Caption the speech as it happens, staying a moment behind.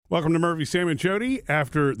Welcome to Murphy, Sam, and Jody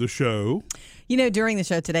after the show. You know, during the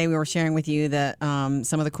show today, we were sharing with you that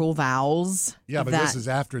some of the cool vows. Yeah, but this is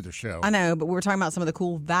after the show. I know, but we were talking about some of the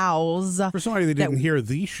cool vows. For somebody that didn't hear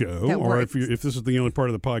the show, or if this is the only part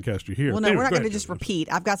of the podcast you hear. Well, no, anyway, we're not going to ahead. just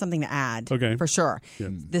repeat. I've got something to add. Okay. For sure. Yeah.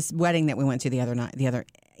 This wedding that we went to the other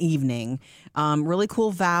evening, really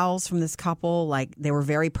cool vows from this couple. Like, they were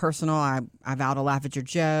very personal. I vowed to laugh at your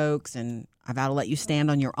jokes, and I vowed to let you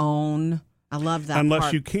stand on your own. I love that Unless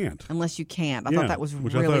part. you can't. Unless you can't. I thought that was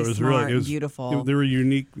which really I thought was smart really, and beautiful. They were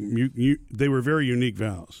unique. They were very unique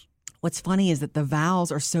vows. What's funny is that the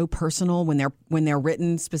vows are so personal when they're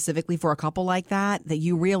written specifically for a couple like that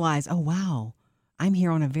you realize, oh, wow, I'm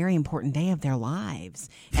here on a very important day of their lives.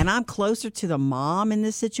 And I'm closer to the mom in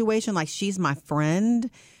this situation. Like, she's my friend.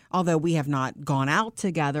 Although we have not gone out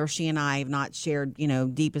together, she and I have not shared,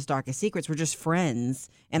 deepest, darkest secrets. We're just friends.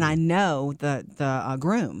 And I know the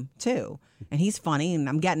groom, too. And he's funny, and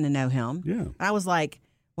I'm getting to know him. Yeah. And I was like,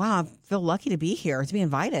 wow, I feel lucky to be here, to be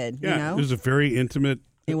invited. Yeah, it was a very intimate.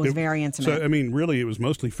 It was very intimate. So, I mean, really, it was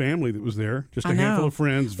mostly family that was there. Just a handful of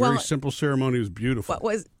friends. Very simple ceremony. It was beautiful. What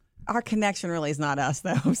was our connection really is not us,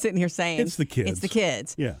 though. I'm sitting here saying. It's the kids. It's the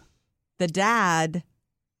kids. Yeah. The dad,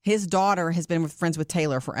 his daughter has been friends with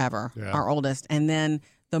Taylor forever, our oldest. And then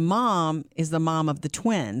the mom is the mom of the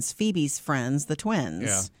twins, Phoebe's friends, the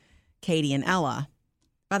twins, Katie and Ella.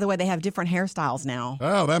 By the way, they have different hairstyles now.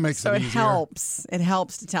 Oh, that makes it easier. helps. It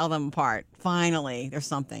helps to tell them apart. Finally, there's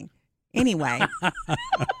something. Anyway,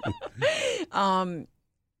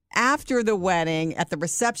 after the wedding, at the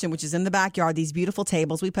reception, which is in the backyard, these beautiful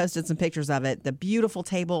tables, we posted some pictures of it, the beautiful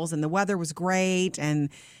tables, and the weather was great, and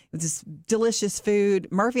just delicious food.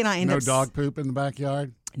 Murphy and I ended up... No dog poop in the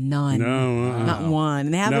backyard? None. No. Not one.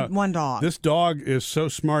 And they have one dog. This dog is so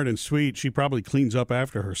smart and sweet, she probably cleans up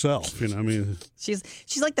after herself. I mean...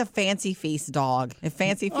 She's like the Fancy Feast dog. If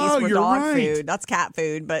Fancy Feast were dog food, that's cat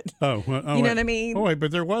food, but you know what I mean? Oh, wait,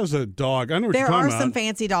 but there was a dog. I know what you're talking about. There are some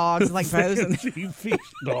fancy dogs like those. Fancy Feast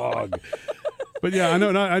dog. But yeah, I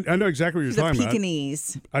know exactly what you're talking about.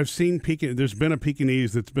 Pekingese. I've seen Pekingese. There's been a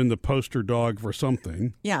Pekingese that's been the poster dog for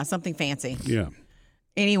something. Yeah, something fancy. Yeah.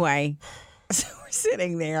 Anyway, so we're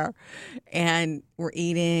sitting there and we're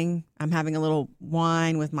eating. I'm having a little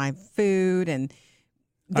wine with my food, and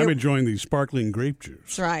I'm enjoying the sparkling grape juice.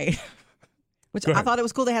 That's right. Which I thought it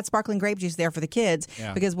was cool they had sparkling grape juice there for the kids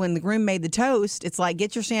because when the groom made the toast, it's like,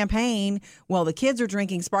 get your champagne. Well, the kids are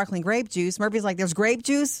drinking sparkling grape juice. Murphy's like, there's grape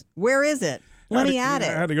juice? Where is it? Let me add it.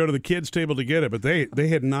 I had to go to the kids' table to get it, but they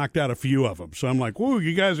had knocked out a few of them. So I'm like, whoa,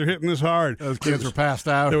 you guys are hitting this hard. Those kids were passed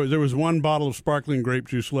out. There was one bottle of sparkling grape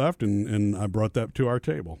juice left, and I brought that to our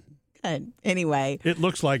table. Good. Anyway. It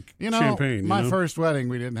looks like champagne. My first wedding,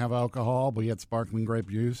 we didn't have alcohol, but we had sparkling grape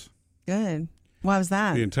juice. Good. Why was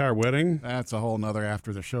that? The entire wedding? That's a whole nother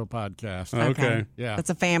after the show podcast. Okay. Yeah. That's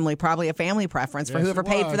probably a family preference for whoever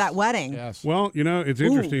paid for that wedding. Yes. Well, it's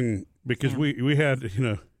interesting because we had,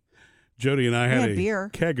 Jody and I had a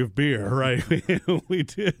beer. keg of beer, right? We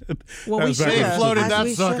did. Well, we should have. Floated that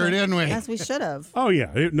sucker, didn't we? Yes, we should have. Oh,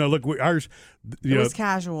 yeah. Look, ours... It was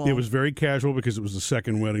casual. It was very casual because it was the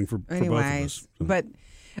second wedding for both of us. So. But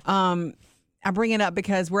I bring it up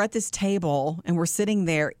because we're at this table and we're sitting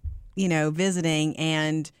there, visiting,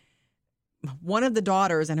 and one of the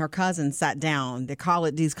daughters and her cousin sat down,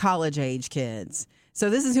 these college-age kids. So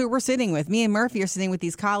this is who we're sitting with. Me and Murphy are sitting with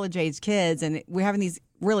these college-age kids, and we're having these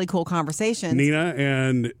really cool conversations. Nina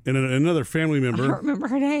and another family member. I don't remember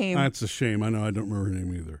her name. That's a shame. I know. I don't remember her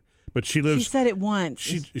name either. But she lives. She said it once.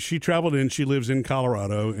 She traveled in. She lives in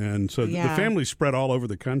Colorado, and so the family's spread all over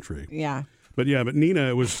the country. Yeah. But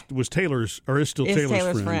Nina was Taylor's, or is still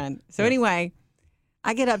Taylor's friend. So anyway,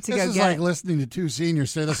 I get up to go get. This is like listening to two senior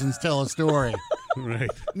citizens tell a story. Right.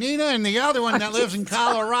 Nina and the other one that lives in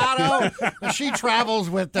Colorado, she travels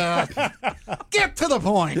with. Get to the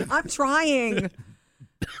point. I'm trying.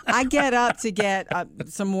 I get up to get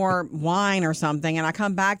some more wine or something, and I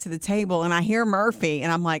come back to the table, and I hear Murphy,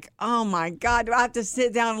 and I'm like, oh, my God, do I have to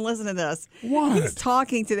sit down and listen to this? What? He's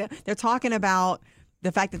talking to them. They're talking about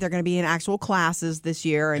the fact that they're going to be in actual classes this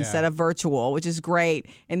year instead of virtual, which is great.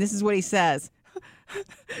 And this is what he says.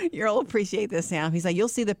 You'll appreciate this, Sam. He's like, you'll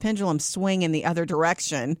see the pendulum swing in the other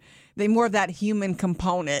direction. They more of that human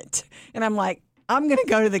component. And I'm like, I'm going to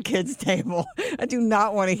go to the kids' table. I do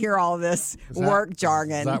not want to hear all this work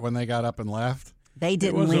jargon. Is that when they got up and left? They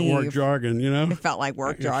didn't leave. It wasn't work jargon, It felt like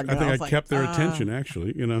work jargon. I think I kept their attention,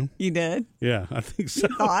 actually, You did? Yeah, I think so.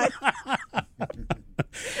 You thought?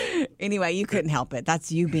 Anyway, you couldn't help it.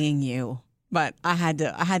 That's you being you. But I had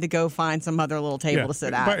to go find some other little table to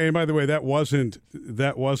sit at. And by the way, that wasn't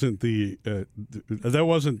the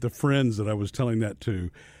friends that I was telling that to.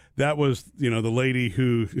 that was, the lady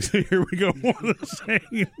who, here we go, more of the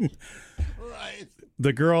same.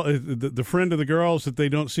 The girl, the friend of the girls that they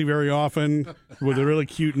don't see very often with a really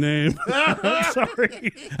cute name. I'm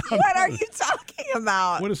sorry. What are you talking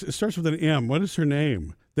about? It starts with an M. What is her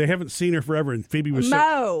name? They haven't seen her forever, and Phoebe was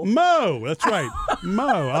Mo. Mo, that's right.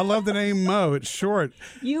 Mo. I love the name Mo. It's short.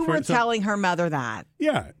 You were telling her mother that.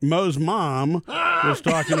 Yeah. Mo's mom was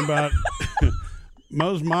talking about...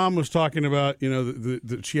 Mo's mom was talking about,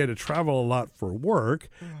 that she had to travel a lot for work,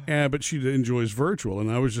 but she enjoys virtual. And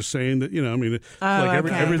I was just saying that, everything.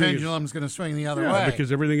 The pendulum's going to swing the other way.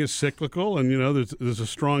 Because everything is cyclical, and, there's a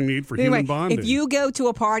strong need for human bonding. If you go to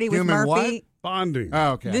a party with Murphy. What? Bonding.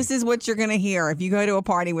 Oh, okay. This is what you're going to hear. If you go to a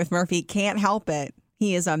party with Murphy, can't help it.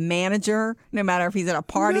 He is a manager, no matter if he's at a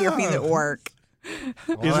party or if he's at work.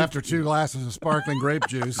 Well, after 2 glasses of sparkling grape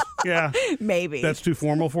juice. Yeah. Maybe. That's too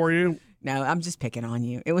formal for you? No, I'm just picking on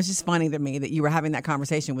you. It was just funny to me that you were having that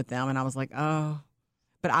conversation with them, and I was like, oh.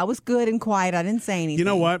 But I was good and quiet. I didn't say anything. You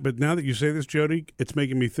know what? But now that you say this, Jody, it's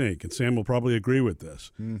making me think, and Sam will probably agree with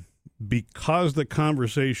this. Because the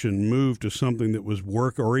conversation moved to something that was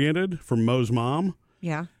work-oriented from Mo's mom.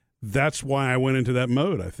 Yeah. That's why I went into that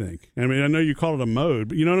mode, I think. I mean, I know you call it a mode,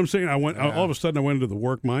 but you know what I'm saying? All of a sudden, I went into the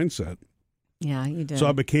work mindset. Yeah, you did. So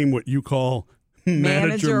I became what you call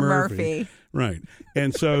Manager Murphy. Right.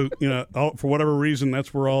 And so, for whatever reason,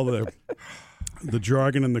 that's where all the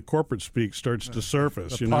jargon and the corporate speak starts to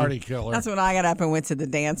surface. The party killer. That's when I got up and went to the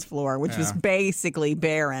dance floor, which was basically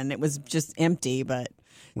barren. It was just empty, but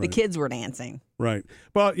the kids were dancing. Right.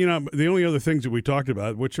 But, the only other things that we talked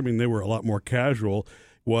about, which, they were a lot more casual,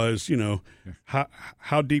 was,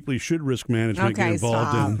 how deeply should risk management get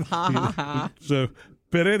involved in. So,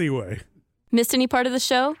 but anyway. Missed any part of the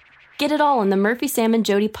show? Get it all on the Murphy, Sam, and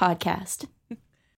Jody podcast.